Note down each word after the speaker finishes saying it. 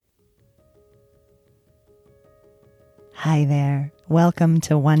Hi there. Welcome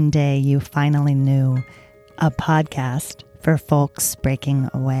to One Day You Finally Knew, a podcast for folks breaking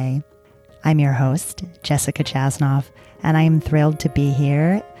away. I'm your host, Jessica Chasnoff, and I am thrilled to be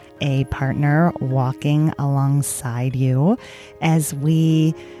here, a partner walking alongside you as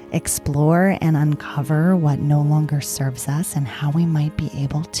we explore and uncover what no longer serves us and how we might be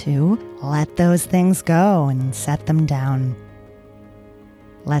able to let those things go and set them down.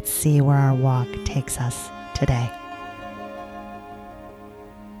 Let's see where our walk takes us today.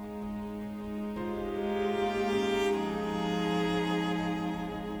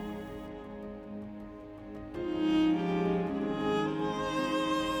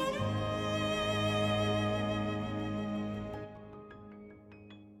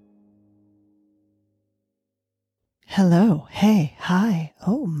 Hello. Hey. Hi.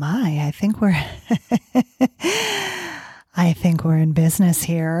 Oh my. I think we're in business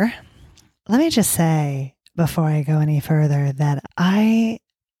here. Let me just say before I go any further that I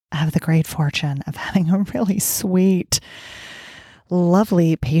have the great fortune of having a really sweet,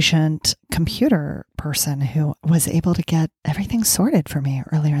 lovely patient computer person who was able to get everything sorted for me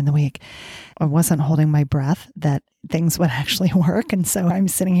earlier in the week. I wasn't holding my breath that things would actually work. And so I'm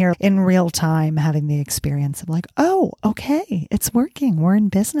sitting here in real time having the experience of like, oh, okay, it's working. We're in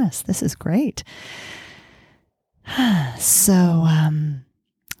business. This is great. So,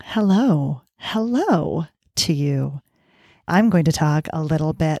 hello to you. I'm going to talk a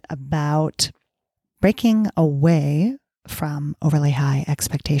little bit about breaking away from overly high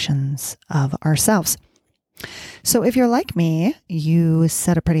expectations of ourselves. So if you're like me, you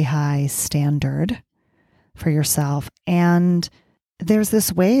set a pretty high standard for yourself. And there's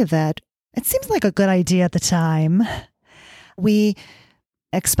this way that it seems like a good idea at the time. We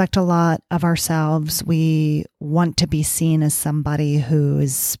expect a lot of ourselves. We want to be seen as somebody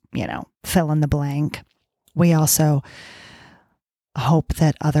who's, fill in the blank. We also hope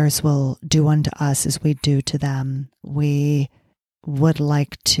that others will do unto us as we do to them. We would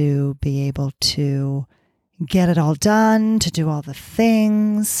like to be able to get it all done, to do all the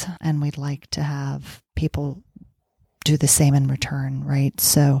things, and we'd like to have people do the same in return, right?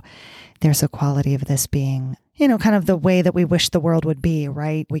 So there's a quality of this being, kind of the way that we wish the world would be,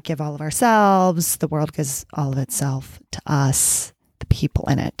 right? We give all of ourselves, the world gives all of itself to us, the people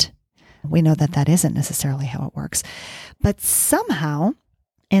in it. We know that that isn't necessarily how it works. But somehow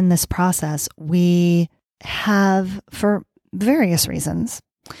in this process, we have, for various reasons,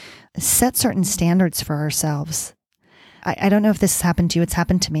 set certain standards for ourselves. I don't know if this has happened to you. It's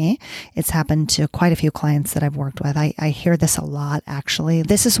happened to me. It's happened to quite a few clients that I've worked with. I hear this a lot, actually.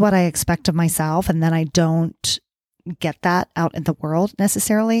 This is what I expect of myself, and then I don't get that out in the world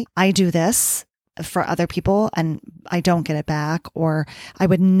necessarily. I do this for other people and I don't get it back, or I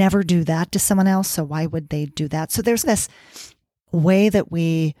would never do that to someone else, so why would they do that? So there's this way that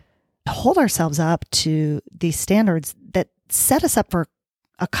we hold ourselves up to these standards that set us up for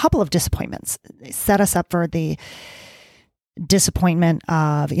a couple of disappointments. They set us up for the disappointment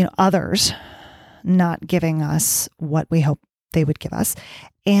of, others not giving us what we hope they would give us.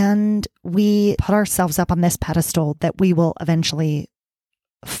 And we put ourselves up on this pedestal that we will eventually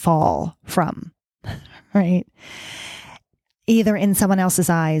fall from, right? Either in someone else's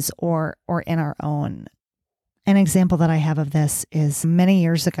eyes or in our own. An example that I have of this is many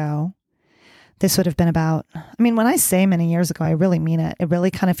years ago. This would have been about, when I say many years ago, I really mean it. It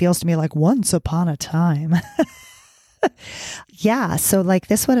really kind of feels to me like once upon a time. Yeah. So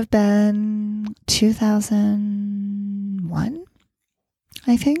this would have been 2001,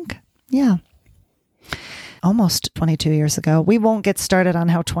 I think. Yeah. Almost 22 years ago. We won't get started on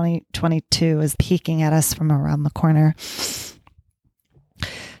how 2022 is peeking at us from around the corner.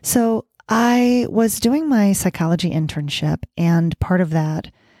 So I was doing my psychology internship, and part of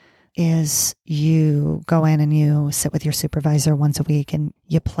that is you go in and you sit with your supervisor once a week and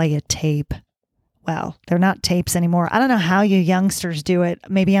you play a tape. Well, they're not tapes anymore. I don't know how you youngsters do it,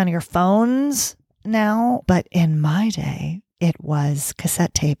 maybe on your phones now, but in my day, it was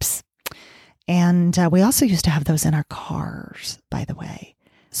cassette tapes. And we also used to have those in our cars, by the way.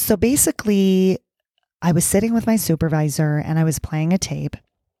 So basically, I was sitting with my supervisor and I was playing a tape,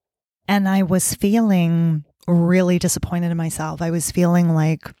 and I was feeling really disappointed in myself. I was feeling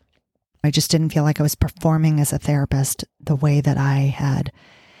like I just didn't feel like I was performing as a therapist the way that I had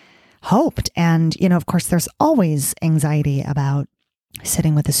hoped. And, of course, there's always anxiety about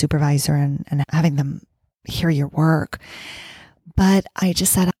sitting with a supervisor and having them hear your work. But I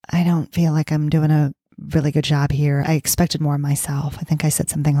just said, I don't feel like I'm doing a really good job here. I expected more of myself. I think I said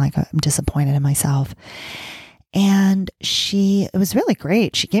something like, I'm disappointed in myself. And it was really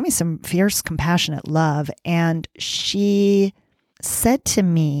great. She gave me some fierce, compassionate love. And she said to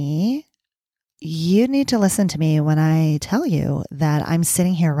me, you need to listen to me when I tell you that I'm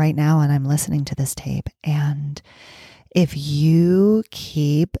sitting here right now and I'm listening to this tape. And if you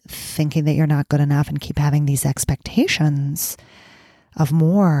keep thinking that you're not good enough and keep having these expectations of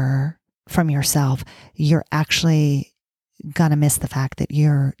more from yourself, you're actually going to miss the fact that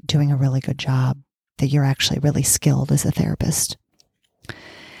you're doing a really good job, that you're actually really skilled as a therapist.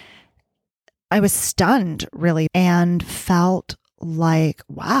 I was stunned, really, and felt like,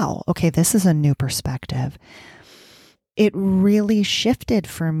 wow, okay, this is a new perspective. It really shifted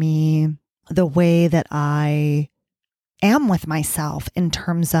for me the way that I am with myself in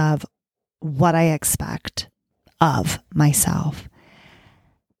terms of what I expect of myself.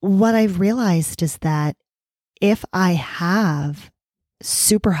 What I've realized is that if I have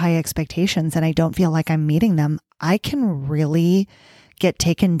super high expectations and I don't feel like I'm meeting them, I can really get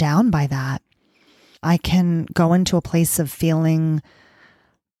taken down by that. I can go into a place of feeling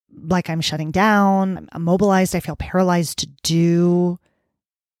like I'm shutting down, I'm immobilized, I feel paralyzed to do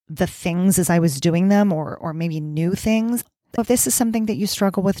the things as I was doing them, or maybe new things. If this is something that you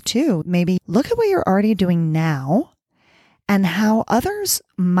struggle with too, maybe look at what you're already doing now and how others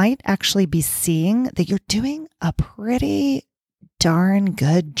might actually be seeing that you're doing a pretty darn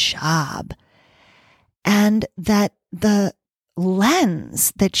good job. And that the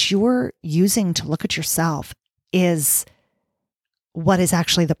lens that you're using to look at yourself is what is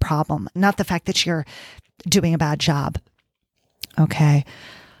actually the problem, not the fact that you're doing a bad job. Okay.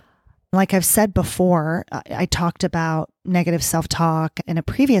 Like I've said before, I talked about negative self-talk in a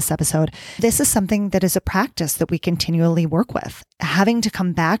previous episode. This is something that is a practice that we continually work with, having to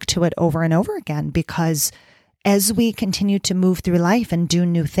come back to it over and over again, because as we continue to move through life and do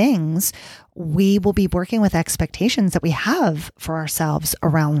new things, we will be working with expectations that we have for ourselves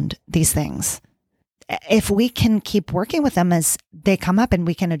around these things. If we can keep working with them as they come up and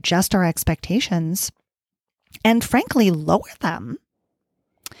we can adjust our expectations and frankly lower them,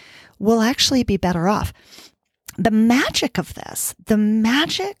 we'll actually be better off. The magic of this, the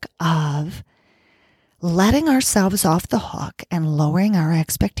magic of letting ourselves off the hook and lowering our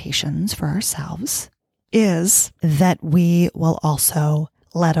expectations for ourselves, is that we will also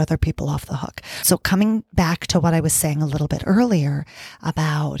let other people off the hook. So coming back to what I was saying a little bit earlier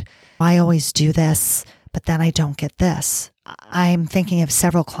about, I always do this, but then I don't get this. I'm thinking of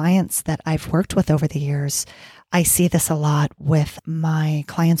several clients that I've worked with over the years. I see this a lot with my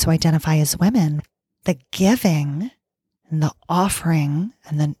clients who identify as women. The giving and the offering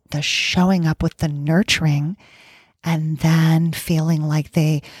and the showing up with the nurturing, and then feeling like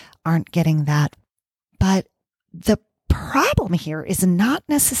they aren't getting that. But the problem here is not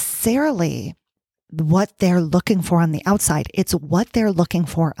necessarily what they're looking for on the outside. It's what they're looking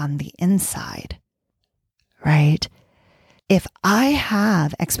for on the inside, right? If I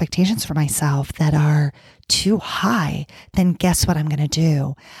have expectations for myself that are too high, then guess what I'm going to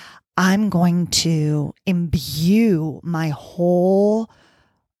do? I'm going to imbue my whole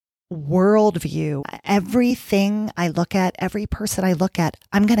worldview. Everything I look at, every person I look at,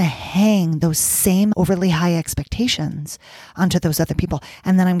 I'm going to hang those same overly high expectations onto those other people.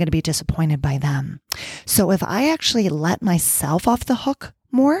 And then I'm going to be disappointed by them. So if I actually let myself off the hook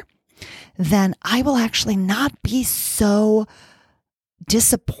more, then I will actually not be so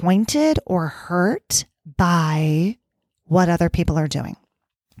disappointed or hurt by what other people are doing.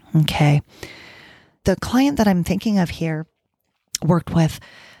 Okay. The client that I'm thinking of here worked with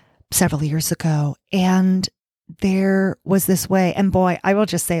several years ago, and there was this way, and boy, I will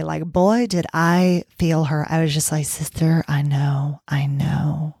just say, like, boy, did I feel her. I was just like, sister, I know, I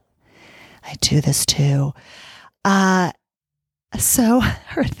do this too. So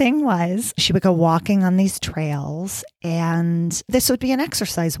her thing was, she would go walking on these trails, and this would be an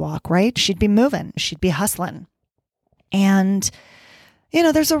exercise walk, right? She'd be moving, she'd be hustling. And you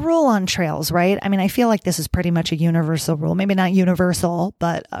know, there's a rule on trails, right? I mean, I feel like this is pretty much a universal rule, maybe not universal,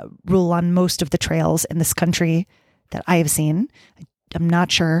 but a rule on most of the trails in this country that I have seen. I'm not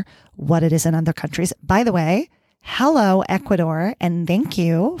sure what it is in other countries. By the way, hello, Ecuador, and thank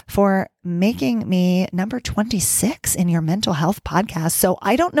you for making me number 26 in your mental health podcast. So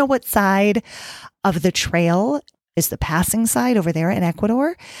I don't know what side of the trail is the passing side over there in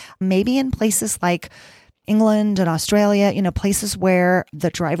Ecuador. Maybe in places like England and Australia, you know, places where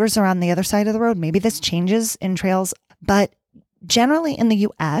the drivers are on the other side of the road. Maybe this changes in trails, but generally in the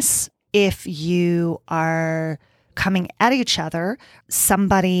US, if you are coming at each other,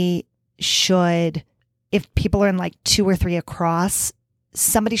 somebody should, if people are in like 2 or 3 across,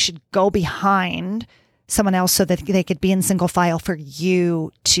 somebody should go behind someone else so that they could be in single file for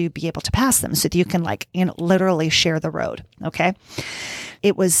you to be able to pass them so that you can literally share the road. Okay.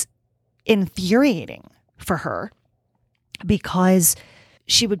 It was infuriating for her because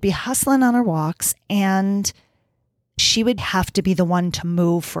she would be hustling on her walks and she would have to be the one to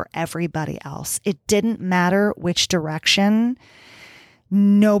move for everybody else. It didn't matter which direction.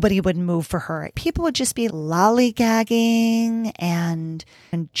 Nobody would move for her. People would just be lollygagging and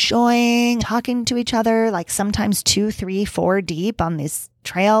enjoying talking to each other, like sometimes 2, 3, 4 deep on these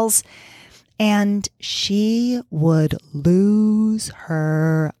trails. And she would lose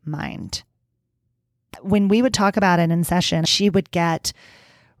her mind. When we would talk about it in session, she would get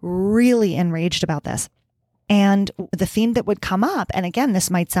really enraged about this. And the theme that would come up, and again,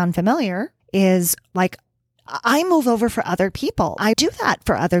 this might sound familiar, is like, I move over for other people. I do that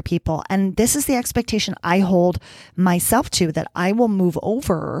for other people. And this is the expectation I hold myself to, that I will move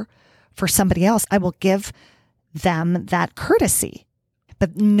over for somebody else. I will give them that courtesy,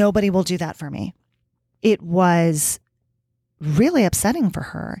 but nobody will do that for me. It was really upsetting for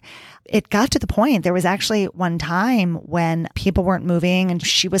her. It got to the point, there was actually one time when people weren't moving and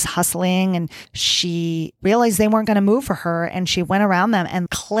she was hustling and she realized they weren't going to move for her. And she went around them and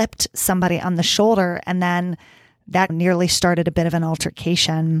clipped somebody on the shoulder. And then that nearly started a bit of an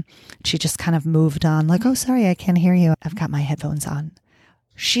altercation. She just kind of moved on like, oh, sorry, I can't hear you. I've got my headphones on.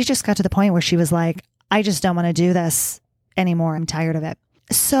 She just got to the point where she was like, I just don't want to do this anymore. I'm tired of it.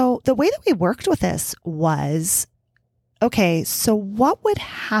 So the way that we worked with this was, okay, so what would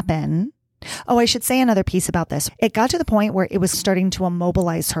happen? Oh, I should say another piece about this. It got to the point where it was starting to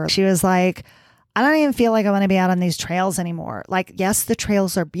immobilize her. She was like, I don't even feel like I want to be out on these trails anymore. Like, yes, the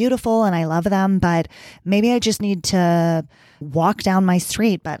trails are beautiful and I love them, but maybe I just need to walk down my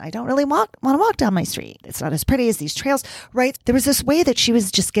street, but I don't really want to walk down my street. It's not as pretty as these trails, right? There was this way that she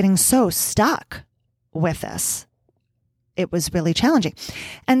was just getting so stuck with this. It was really challenging.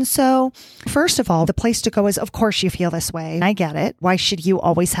 And so, first of all, the place to go is, of course, you feel this way. I get it. Why should you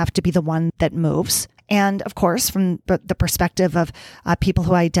always have to be the one that moves? And of course, from the perspective of people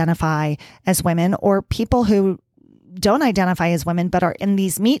who identify as women or people who don't identify as women, but are in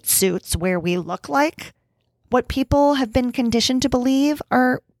these meat suits where we look like what people have been conditioned to believe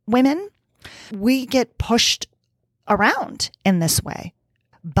are women, we get pushed around in this way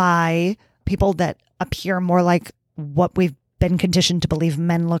by people that appear more like what we've been conditioned to believe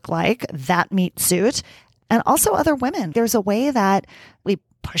men look like, that meat suit, and also other women. There's a way that we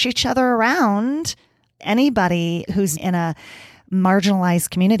push each other around. Anybody who's in a marginalized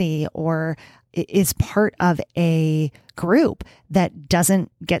community or is part of a group that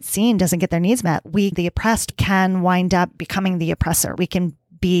doesn't get seen, doesn't get their needs met, we, the oppressed, can wind up becoming the oppressor. We can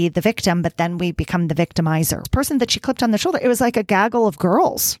be the victim, but then we become the victimizer. The person that she clipped on the shoulder, it was like a gaggle of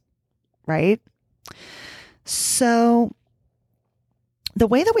girls, right? So the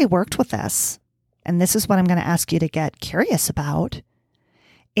way that we worked with this, and this is what I'm going to ask you to get curious about,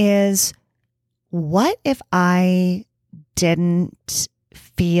 is what if I didn't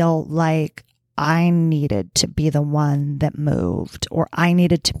feel like I needed to be the one that moved, or I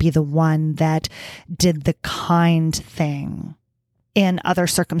needed to be the one that did the kind thing in other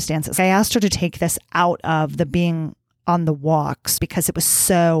circumstances? I asked her to take this out of the being on the walks because it was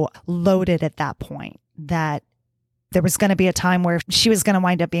so loaded at that point that there was going to be a time where she was going to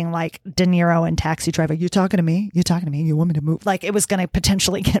wind up being like De Niro in Taxi Driver. You talking to me? You talking to me? You want me to move? Like, it was going to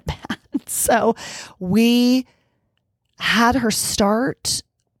potentially get bad. So we had her start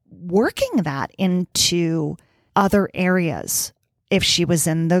working that into other areas. If she was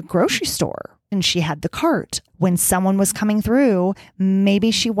in the grocery store and she had the cart, when someone was coming through, maybe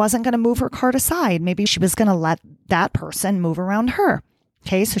she wasn't going to move her cart aside. Maybe she was going to let that person move around her.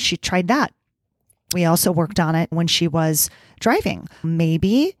 Okay, so she tried that. We also worked on it when she was driving.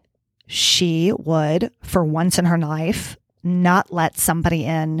 Maybe she would, for once in her life, not let somebody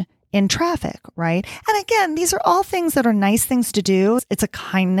in traffic, right? And again, these are all things that are nice things to do. It's a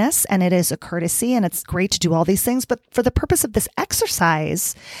kindness and it is a courtesy and it's great to do all these things. But for the purpose of this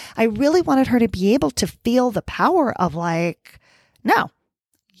exercise, I really wanted her to be able to feel the power of like, no,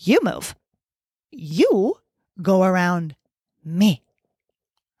 you move. You go around me.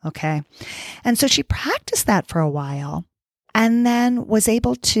 Okay. And so she practiced that for a while and then was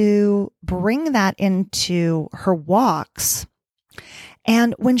able to bring that into her walks.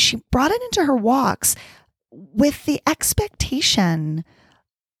 And when she brought it into her walks with the expectation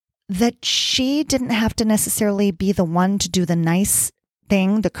that she didn't have to necessarily be the one to do the nice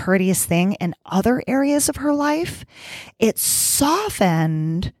thing, the courteous thing in other areas of her life, it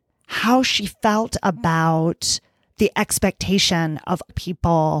softened how she felt about the expectation of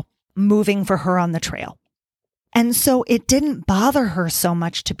people moving for her on the trail. And so it didn't bother her so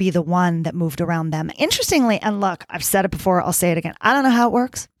much to be the one that moved around them. Interestingly, and look, I've said it before, I'll say it again. I don't know how it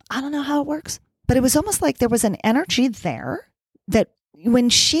works. But it was almost like there was an energy there that when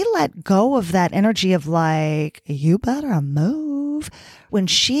she let go of that energy of like, you better move, when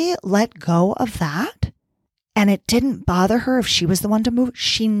she let go of that and it didn't bother her if she was the one to move,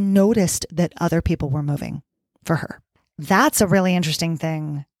 she noticed that other people were moving for her. That's a really interesting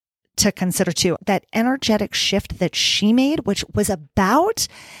thing to consider too. That energetic shift that she made, which was about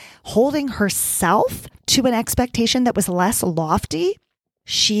holding herself to an expectation that was less lofty,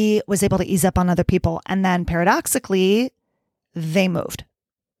 she was able to ease up on other people. And then paradoxically, they moved.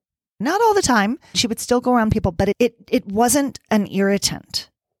 Not all the time. She would still go around people, but it wasn't an irritant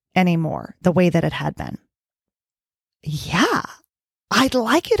anymore the way that it had been. Yeah. I'd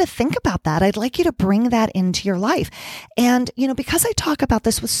like you to think about that. I'd like you to bring that into your life. And, because I talk about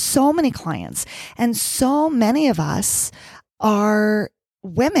this with so many clients and so many of us are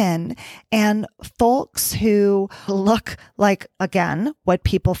women and folks who look like, again, what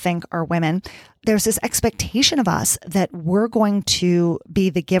people think are women. There's this expectation of us that we're going to be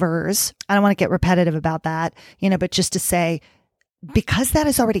the givers. I don't want to get repetitive about that, but just to say, because that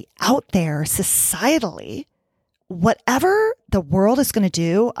is already out there societally, whatever the world is going to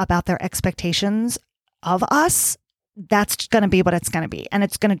do about their expectations of us, that's going to be what it's going to be. And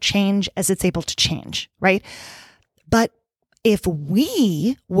it's going to change as it's able to change, right? But if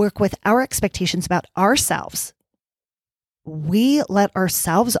we work with our expectations about ourselves, we let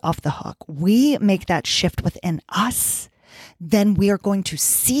ourselves off the hook, we make that shift within us, then we are going to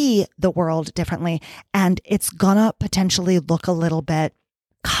see the world differently. And it's going to potentially look a little bit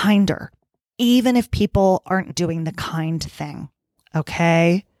kinder, even if people aren't doing the kind thing.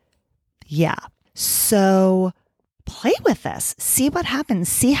 Okay? Yeah. So play with this. See what happens.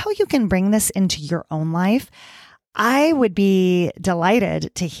 See how you can bring this into your own life. I would be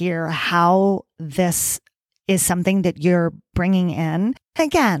delighted to hear how this is something that you're bringing in.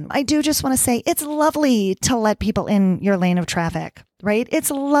 Again, I do just want to say it's lovely to let people in your lane of traffic, right?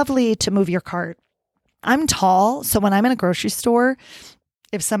 It's lovely to move your cart. I'm tall, so when I'm in a grocery store,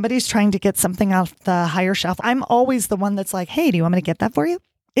 if somebody's trying to get something off the higher shelf, I'm always the one that's like, hey, do you want me to get that for you?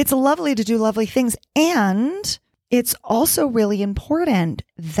 It's lovely to do lovely things. And it's also really important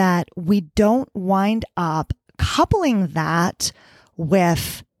that we don't wind up coupling that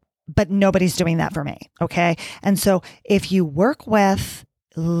with, but nobody's doing that for me. Okay. And so if you work with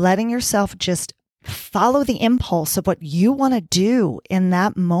letting yourself just follow the impulse of what you want to do in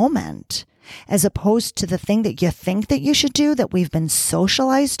that moment, as opposed to the thing that you think that you should do, that we've been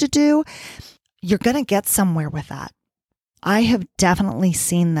socialized to do, you're going to get somewhere with that. I have definitely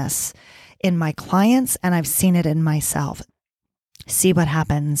seen this in my clients and I've seen it in myself. See what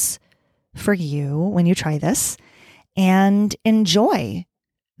happens for you when you try this and enjoy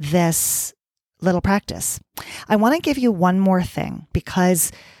this little practice. I want to give you one more thing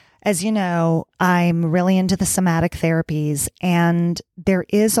because, as you know, I'm really into the somatic therapies, and there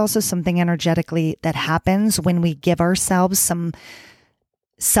is also something energetically that happens when we give ourselves some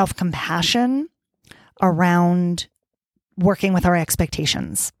self-compassion around working with our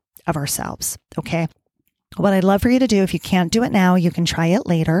expectations of ourselves. Okay. What I'd love for you to do, if you can't do it now, you can try it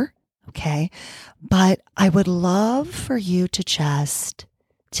later. Okay. But I would love for you to just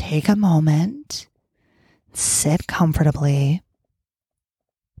take a moment, sit comfortably,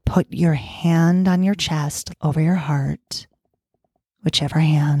 put your hand on your chest over your heart, whichever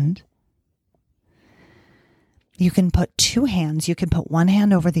hand. You can put two hands. You can put one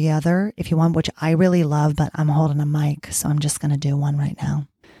hand over the other if you want, which I really love, but I'm holding a mic, so I'm just going to do one right now.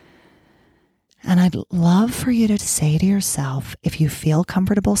 And I'd love for you to say to yourself, if you feel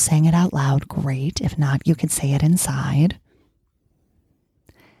comfortable saying it out loud, great. If not, you can say it inside.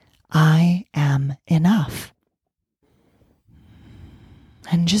 I am enough.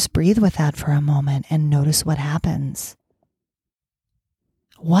 And just breathe with that for a moment and notice what happens.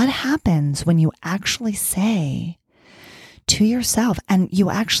 What happens when you actually say to yourself, and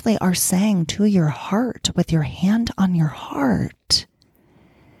you actually are saying to your heart with your hand on your heart,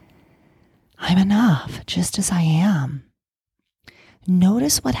 I'm enough just as I am.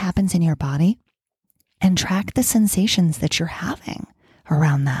 Notice what happens in your body and track the sensations that you're having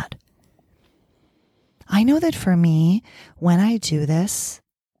around that. I know that for me, when I do this,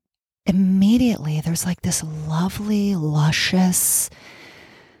 immediately there's like this lovely, luscious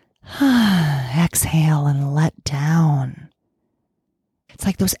exhale and let down. It's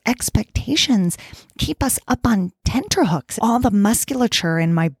like those expectations keep us up on tenterhooks. All the musculature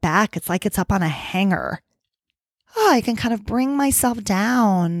in my back, it's like it's up on a hanger. I can kind of bring myself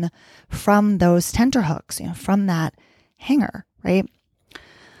down from those tenterhooks, from that hanger, right?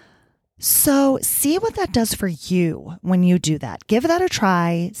 So see what that does for you when you do that. Give that a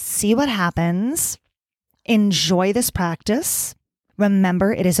try. See what happens. Enjoy this practice.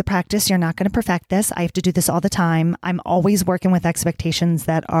 Remember, it is a practice. You're not going to perfect this. I have to do this all the time. I'm always working with expectations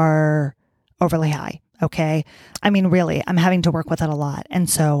that are overly high. Okay. I mean, really, I'm having to work with it a lot. And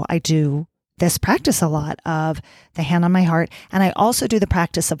so I do this practice a lot of the hand on my heart. And I also do the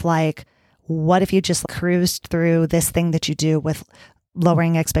practice of like, what if you just cruised through this thing that you do with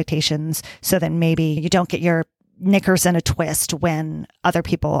lowering expectations so that maybe you don't get your knickers in a twist when other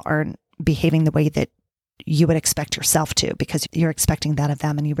people aren't behaving the way that you would expect yourself to, because you're expecting that of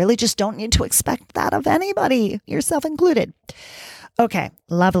them. And you really just don't need to expect that of anybody, yourself included. Okay,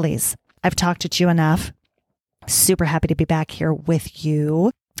 lovelies. I've talked at you enough. Super happy to be back here with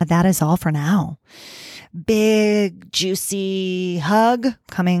you. That is all for now. Big, juicy hug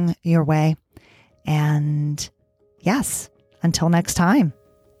coming your way. And yes, until next time,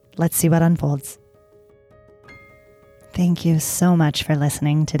 let's see what unfolds. Thank you so much for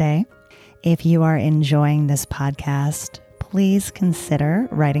listening today. If you are enjoying this podcast, please consider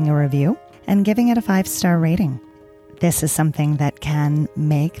writing a review and giving it a 5-star rating. This is something that can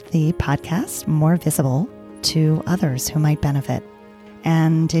make the podcast more visible to others who might benefit.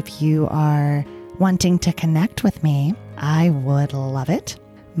 And if you are wanting to connect with me, I would love it.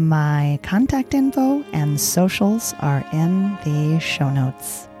 My contact info and socials are in the show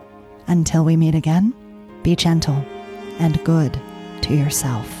notes. Until we meet again, be gentle and good to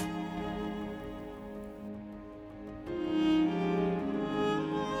yourself.